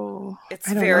it? Oh, It's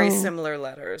I don't very know. similar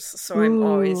letters, so I'm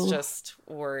always Ooh. just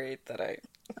worried that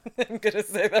I'm gonna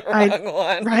say the I wrong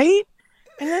one. right?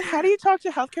 And then how do you talk to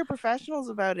healthcare professionals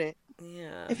about it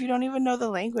Yeah, if you don't even know the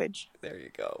language? there you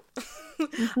go.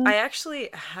 Mm-hmm. I actually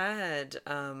had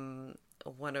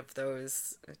one of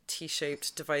those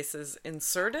T-shaped devices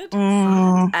inserted,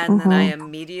 and then I Mm-hmm.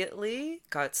 immediately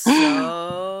got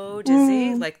so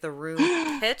dizzy, like the room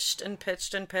pitched and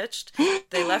pitched and pitched.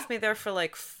 They left me there for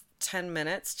like 10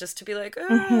 minutes just to be like,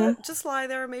 Mm-hmm. just lie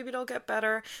there, maybe it'll get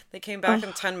better. They came back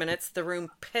in 10 minutes. The room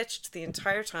pitched the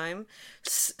entire time.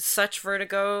 Such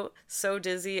vertigo, so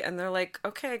dizzy. And they're like,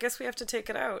 okay, I guess we have to take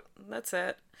it out. That's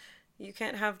it. You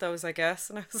can't have those, I guess.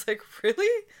 And I was like,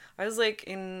 really? I was like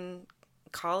in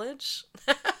college.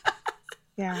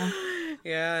 Yeah.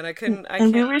 Yeah, and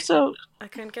And we were so I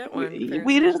couldn't get one we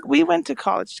apparently. didn't we went to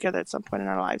college together at some point in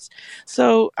our lives.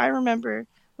 So I remember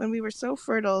when we were so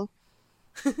fertile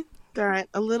that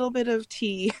a little bit of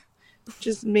tea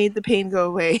just made the pain go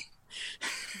away.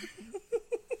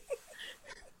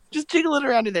 Just jiggle it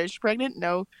around in there. She's pregnant?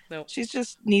 No. Nope. She's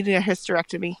just needing a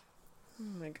hysterectomy.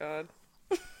 Oh my god.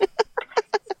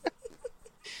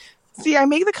 See, I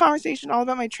make the conversation all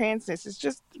about my transness. It's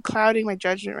just clouding my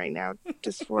judgment right now.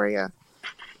 Dysphoria.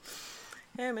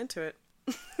 Hey, I'm into it.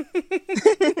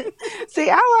 Say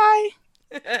ally.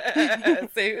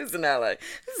 Say who's an ally?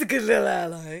 Who's a good little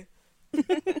ally?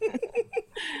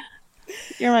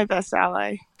 You're my best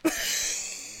ally.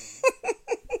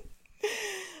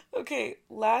 Okay,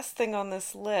 last thing on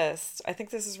this list. I think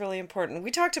this is really important.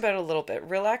 We talked about it a little bit,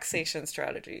 relaxation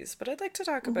strategies, but I'd like to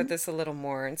talk about this a little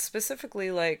more, and specifically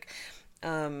like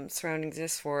surrounding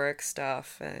dysphoric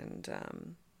stuff, and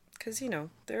because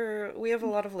we have a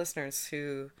lot of listeners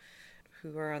who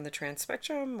are on the trans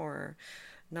spectrum or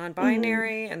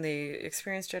non-binary, and they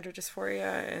experience gender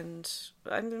dysphoria, and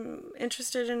I'm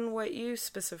interested in what you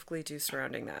specifically do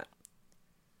surrounding that.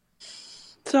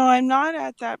 So I'm not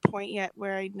at that point yet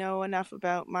where I know enough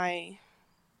about my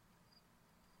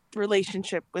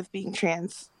relationship with being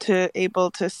trans to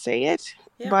able to say it.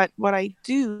 Yeah. But what I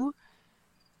do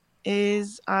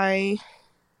is I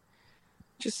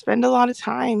just spend a lot of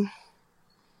time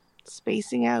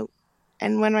spacing out.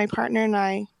 And when my partner and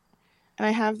I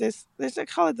have I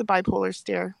call it the bipolar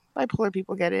stare. Bipolar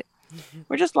people get it.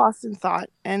 We're just lost in thought.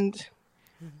 And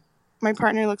my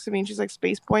partner looks at me and she's like,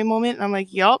 space boy moment. And I'm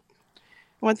like, yup.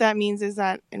 What that means is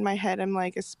that in my head, I'm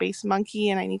like a space monkey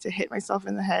and I need to hit myself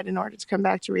in the head in order to come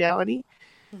back to reality.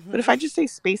 But if I just say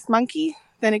space monkey,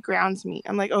 then it grounds me.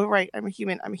 I'm like, oh, right, I'm a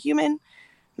human. I'm a human,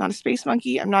 not a space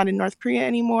monkey. I'm not in North Korea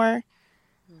anymore.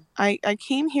 I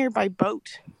came here by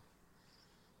boat.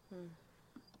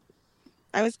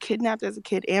 I was kidnapped as a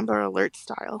kid, Amber Alert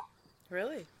style.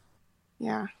 Really?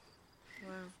 Yeah.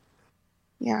 Wow.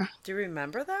 Yeah. Do you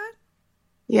remember that?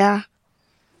 Yeah.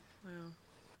 Wow.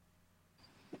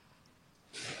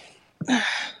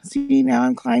 See, now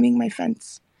I'm climbing my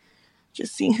fence.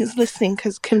 Just seeing who's listening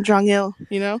because Kim Jong-il,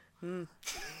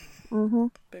 Mm-hmm.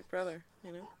 Big brother,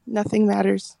 Nothing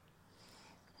matters.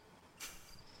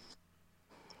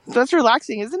 So that's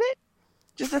relaxing, isn't it?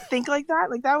 Just to think like that.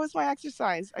 Like, that was my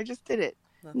exercise. I just did it.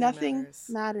 Nothing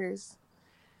matters.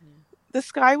 Yeah. The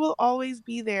sky will always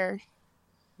be there.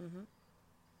 Mm-hmm.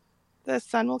 The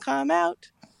sun will come out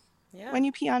when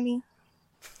you pee on me.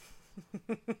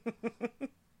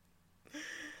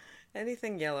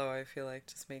 Anything yellow, I feel like,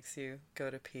 just makes you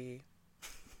go to pee.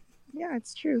 Yeah,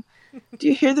 it's true. Do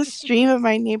you hear the stream of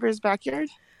my neighbor's backyard?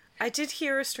 I did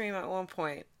hear a stream at one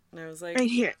point, and I was like, right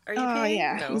here. Are you peeing?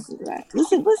 Yeah. No. Listen to that.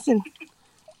 Listen.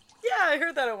 Yeah, I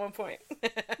heard that at one point.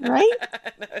 Right?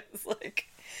 And I was like,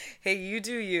 hey, you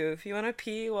do you. If you want to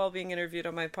pee while being interviewed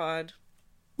on my pod,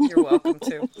 you're welcome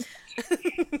to.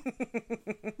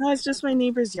 No, it's just my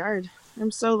neighbor's yard.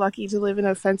 I'm so lucky to live in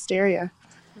a fenced area.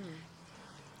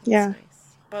 Yeah. Nice.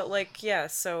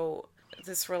 But so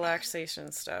this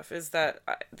relaxation stuff, is that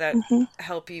Mhm.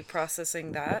 help you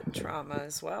processing that trauma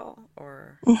as well,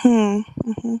 or Mhm.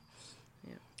 Mhm.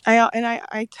 yeah,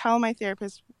 I tell my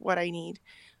therapist what I need.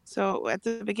 So at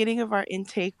the beginning of our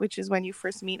intake, which is when you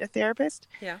first meet a therapist,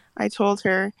 yeah, I told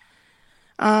her,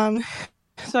 um,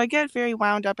 so I get very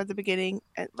wound up at the beginning,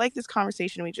 like this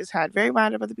conversation we just had, very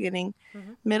wound up at the beginning.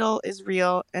 mm-hmm. Middle is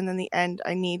real, and then the end,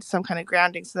 I need some kind of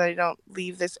grounding so that I don't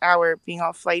leave this hour being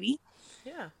all flighty.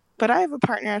 Yeah. But I have a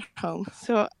partner at home,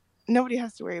 so nobody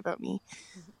has to worry about me.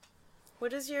 Mm-hmm.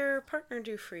 What does your partner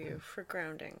do for you for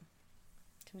grounding?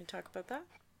 Can you talk about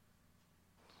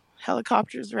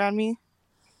Helicopters around me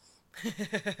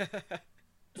that?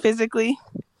 physically.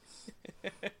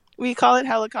 We call it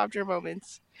helicopter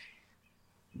moments.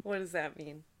 What does that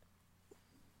mean?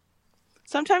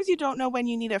 Sometimes you don't know when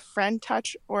you need a friend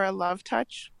touch or a love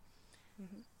touch,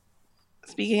 Mm-hmm.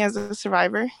 speaking as a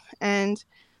survivor. And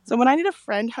so when I need a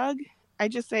friend hug, I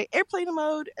just say airplane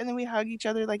mode, and then we hug each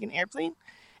other like an airplane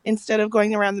instead of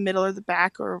going around the middle or the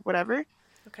back or whatever.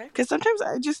 Okay. Because sometimes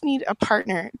I just need a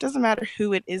partner. It doesn't matter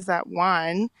who it is that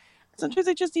one. Sometimes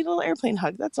I just need a little airplane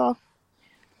hug. That's all.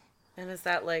 And is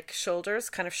that like shoulders,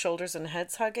 kind of shoulders and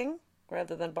heads hugging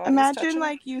rather than bodies Imagine touching?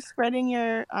 like you spreading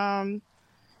your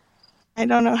I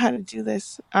don't know how to do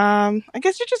this. I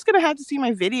guess you're just gonna have to see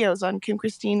my videos on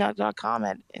kimchristine.com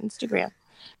at Instagram.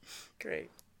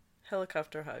 Great.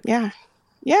 Helicopter hug. Yeah.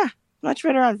 Yeah. Much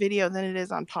better on video than it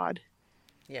is on pod.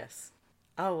 Yes.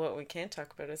 Oh, what we can't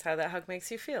talk about is how that hug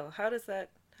makes you feel. How does that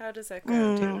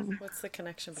ground you? Mm. What's the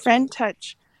connection between? Friend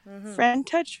touch. Mm-hmm. Friend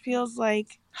touch feels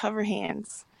like hover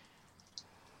hands.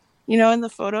 You know, in the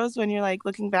photos when you're like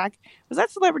looking back, was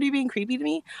that celebrity being creepy to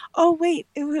me? Oh wait,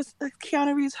 it was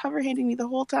Keanu Reeves hover handing me the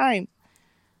whole time.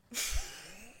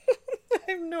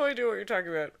 I have no idea what you're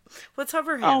talking about. What's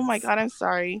hover Oh my hands? god, I'm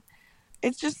sorry.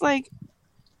 It's just like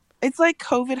it's like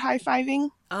COVID high fiving.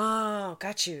 Oh,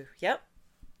 got you. Yep.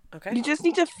 Okay. You just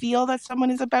need to feel that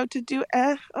someone is about to do.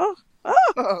 Oh,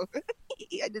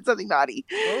 I did something naughty.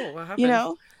 Oh, what You happened?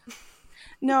 know?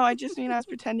 No, I just mean I was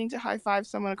pretending to high five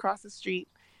someone across the street.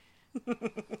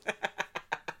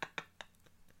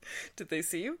 Did they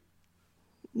see you?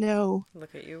 No,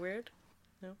 Look at you weird?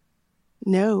 No?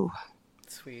 no,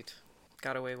 Sweet.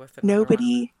 Got away with another one.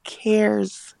 nobody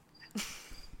cares.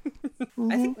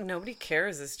 I Mm-hmm. think nobody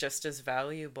cares is just as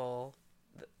valuable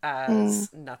Mm,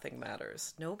 as nothing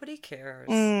matters. Nobody cares.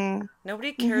 mm,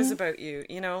 Nobody cares mm-hmm, about you,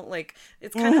 like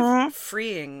it's kind of mm-hmm.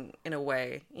 freeing in a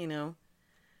way.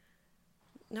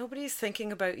 Nobody's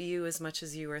thinking about you as much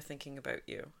as you are thinking about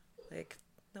you. Like,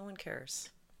 no one cares.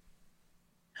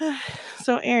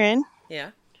 So, Erin,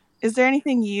 Yeah. is there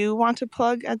anything you want to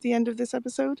plug at the end of this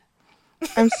episode?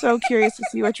 I'm so curious to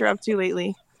see what you're up to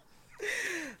lately.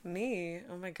 Me,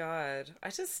 oh my God.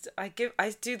 I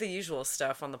do the usual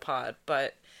stuff on the pod,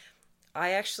 but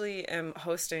I actually am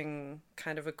hosting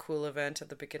kind of a cool event at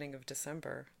the beginning of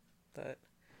December that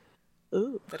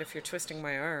Ooh, that if you're twisting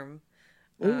my arm,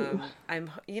 ooh,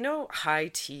 high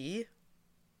tea.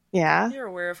 yeah, You're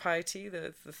aware of high tea,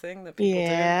 the thing that people do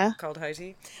yeah, called high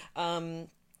tea. Um,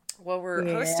 well, we're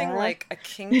hosting yeah. like a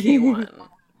kinky one.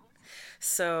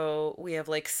 So we have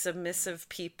like submissive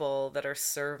people that are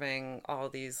serving all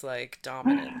these like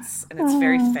dominants, and it's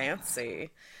very Oh,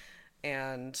 fancy.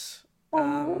 And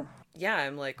oh. yeah,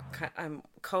 I'm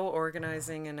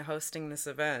co-organizing and hosting this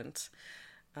event.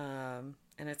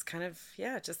 And it's kind of,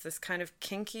 yeah, just this kind of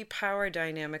kinky power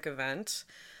dynamic event.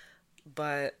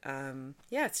 But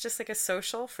yeah, it's just like a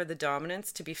social for the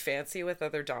dominants to be fancy with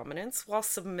other dominants while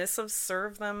submissives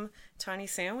serve them tiny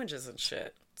sandwiches and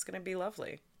shit. It's going to be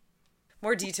lovely.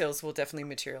 More details will definitely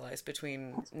materialize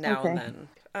between now and Okay.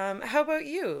 then. How about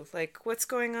you? Like, what's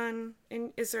going on?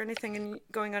 Is there anything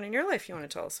going on in your life you want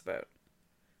to tell us about?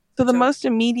 So the So, most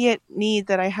immediate need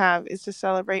that I have is to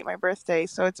celebrate my birthday.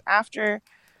 So it's after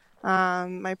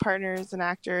my partner is an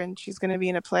actor and she's going to be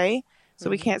in a play. So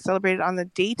we mm-hmm, can't celebrate it on the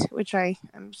date, which I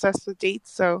am obsessed with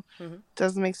dates. So mm-hmm, it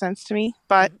doesn't make sense to me.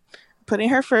 But mm-hmm, putting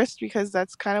her first because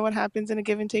that's kind of what happens in a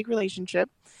give and take relationship.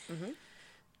 mm-hmm.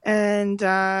 And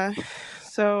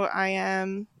so I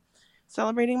am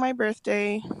celebrating my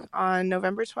birthday on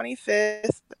November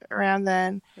 25th, around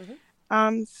then.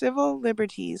 Mm-hmm. Civil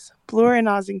Liberties, Bloor and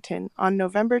Ossington on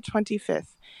November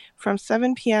 25th from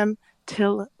 7 p.m.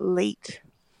 till late.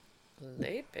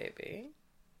 Late, baby.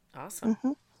 Awesome.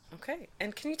 Mm-hmm. Okay.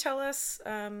 And can you tell us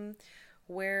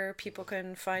where people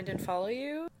can find and follow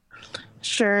you?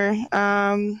 Sure.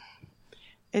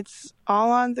 It's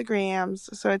all on the grams.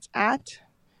 So it's at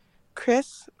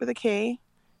Chris with a K,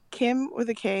 Kim with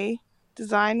a K,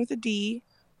 Design with a D,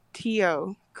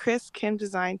 T-O. Chris Kim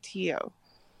Design T-O.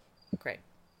 Great.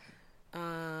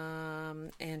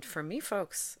 And for me,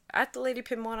 folks, at the Lady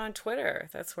Pim One on Twitter.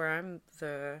 That's where I'm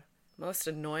the most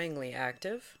annoyingly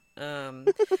active.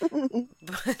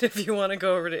 But if you want to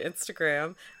go over to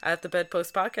Instagram, at the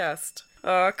Bedpost Podcast.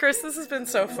 Chris, this has been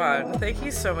so fun. Thank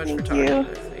you so much for talking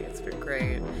with me. It's been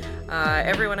great.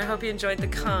 Everyone, I hope you enjoyed the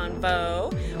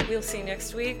convo. We'll see you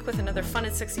next week with another fun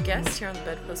and sexy guest here on the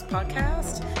Bedpost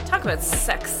Podcast. Talk about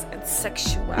sex and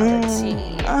sexuality. It's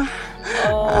sexy. God,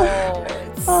 all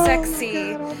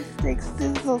the sticks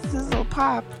sizzle, sizzle,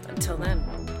 pop. Until then,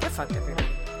 get fucked, everybody.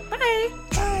 Bye.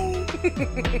 Bye.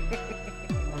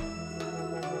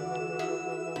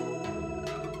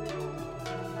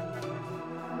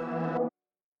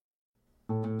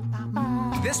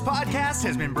 This podcast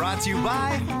has been brought to you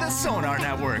by the Sonar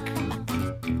Network.